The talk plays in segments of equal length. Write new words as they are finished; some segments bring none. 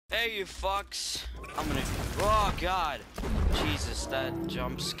Hey, you fucks! I'm gonna. Oh god! Jesus, that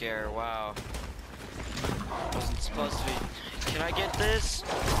jump scare! Wow. Wasn't supposed to be. Can I get this?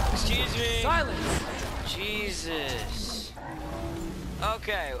 Excuse me. Silence! Jesus.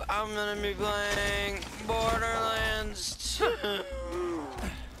 Okay, I'm gonna be playing Borderlands 2.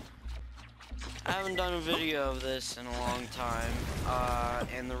 I haven't done a video of this in a long time,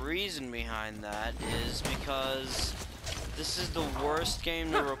 and the reason behind that is because this is the worst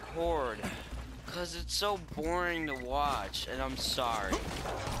game to record, because it's so boring to watch, and I'm sorry.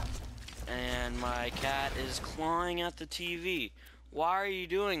 And my cat is clawing at the TV. Why are you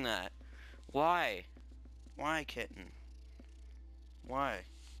doing that? Why? Why, kitten? Why?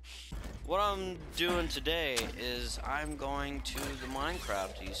 What I'm doing today is I'm going to the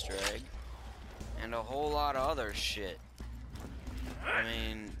Minecraft Easter egg and a whole lot of other shit. I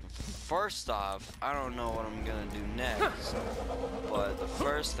mean, first off, I don't know what I'm gonna do next, but the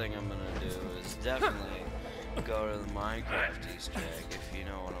first thing I'm gonna do is definitely go to the Minecraft Easter egg, if you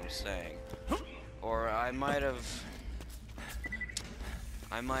know what I'm saying. Or I might have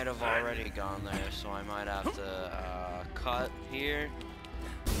already gone there, so I might have to cut here.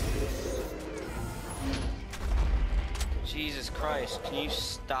 Jesus Christ, can you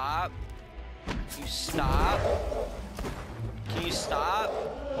stop? Can you stop? Can you stop?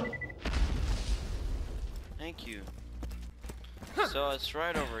 Thank you. So it's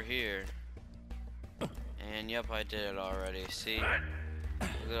right over here. And yep, I did it already. See? Look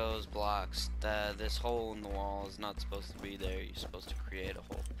at those blocks. This hole in the wall is not supposed to be there. You're supposed to create a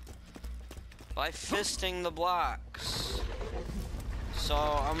hole by fisting the blocks. So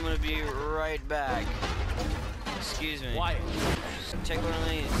I'm gonna be right back. Excuse me. Quiet. Just take one of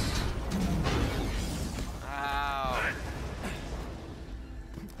these. Ow.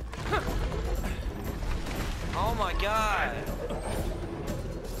 Oh my god.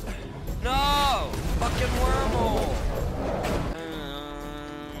 No! Fucking wormhole!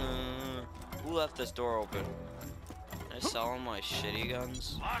 Who left this door open? Can I sell him my shitty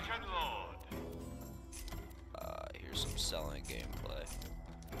guns? Here's some selling gameplay.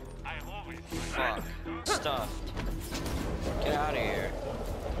 Fuck. Stuffed. Get out of here.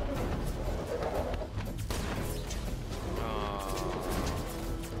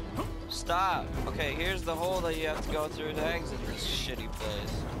 Stop. Okay, here's the hole that you have to go through to exit this shitty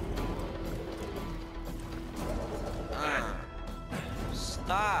place.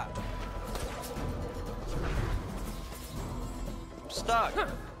 Stop. I'm stuck.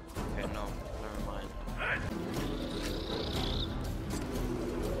 Okay, no, never mind.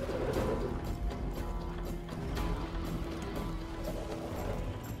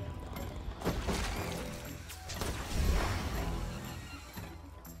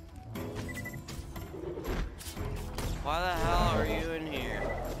 Why the hell are you in here?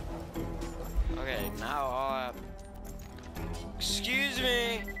 Okay, now all I... Excuse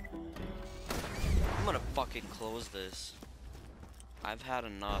me! I'm gonna fucking close this. I've had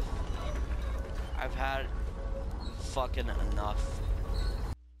enough. I've had fucking enough.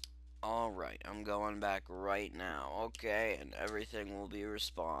 Alright, I'm going back right now, okay? And everything will be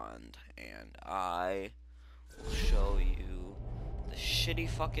respawned. And I will show you the shitty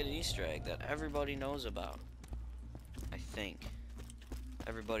fucking Easter egg that everybody knows about. I think.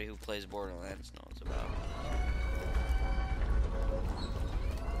 Everybody who plays Borderlands knows about.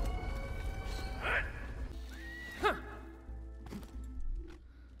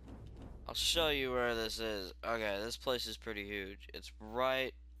 I'll show you where this is. Okay, this place is pretty huge. It's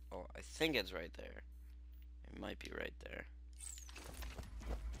right... Oh, I think it's right there. It might be right there.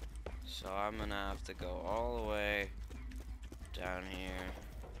 So I'm gonna have to go all the way down here.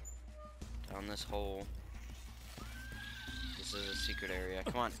 Down this hole. This is a secret area.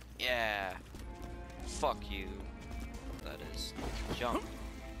 Come on. Yeah. Fuck you. That is. Jump.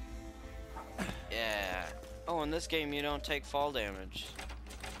 Yeah. Oh, in this game you don't take fall damage.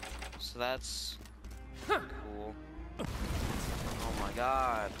 So that's cool. Oh my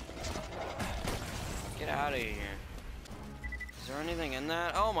god. Get out of here. Is there anything in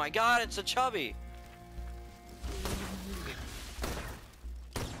that? Oh my god, it's a chubby.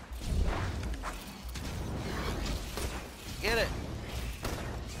 Get it.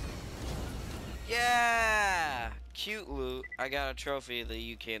 Yeah. Cute loot. I got a trophy that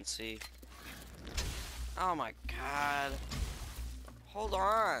you can't see. Oh my god. Hold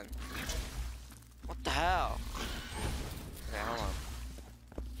on. What the hell? Okay, hold on.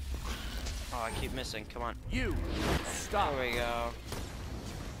 Oh, I keep missing. Come on. You stop. There we go.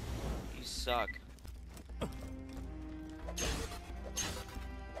 You suck.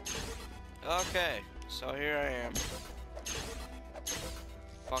 Okay, so here I am.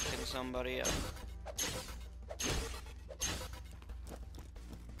 fucking somebody up.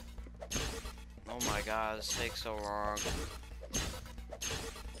 Oh my god, this takes so long.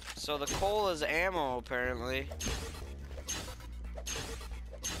 So the coal is ammo, apparently.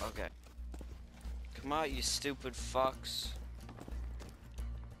 Okay. Come out, you stupid fucks.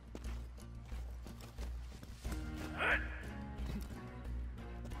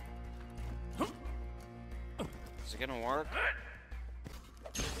 Is it gonna work?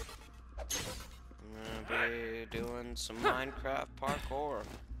 I'm gonna be doing some Minecraft parkour.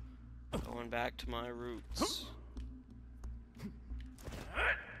 Going back to my roots.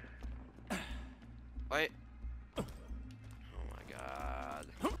 Wait. Oh my god.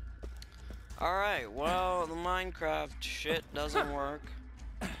 Alright, well, the Minecraft shit doesn't work.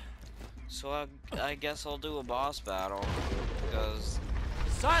 So I guess I'll do a boss battle. Because...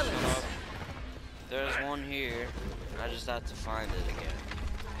 Silence! There's one here. I just have to find it again.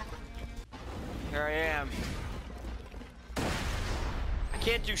 Here I am. I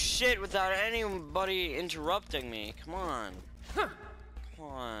can't do shit without anybody interrupting me. Come on. Come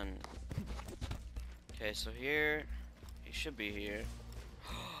on. Okay, so here, he should be here.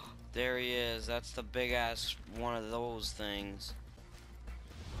 There he is. That's the big ass one of those things.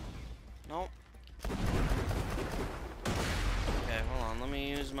 Nope. Okay, hold on. Let me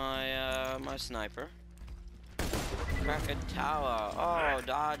use my my sniper. Krakatoa. Oh,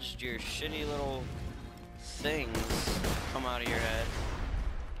 dodged your shitty little things. Come out of your head.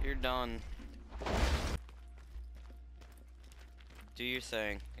 You're done. Do your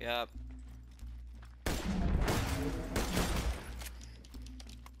thing. Yep.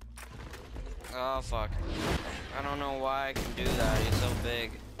 Oh fuck. I don't know why I can do that. He's so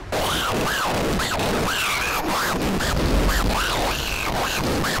big.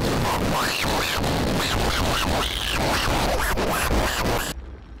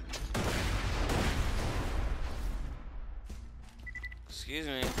 Excuse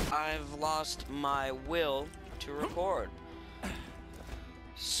me. I've lost my will to record.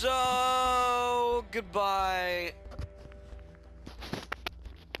 So, goodbye.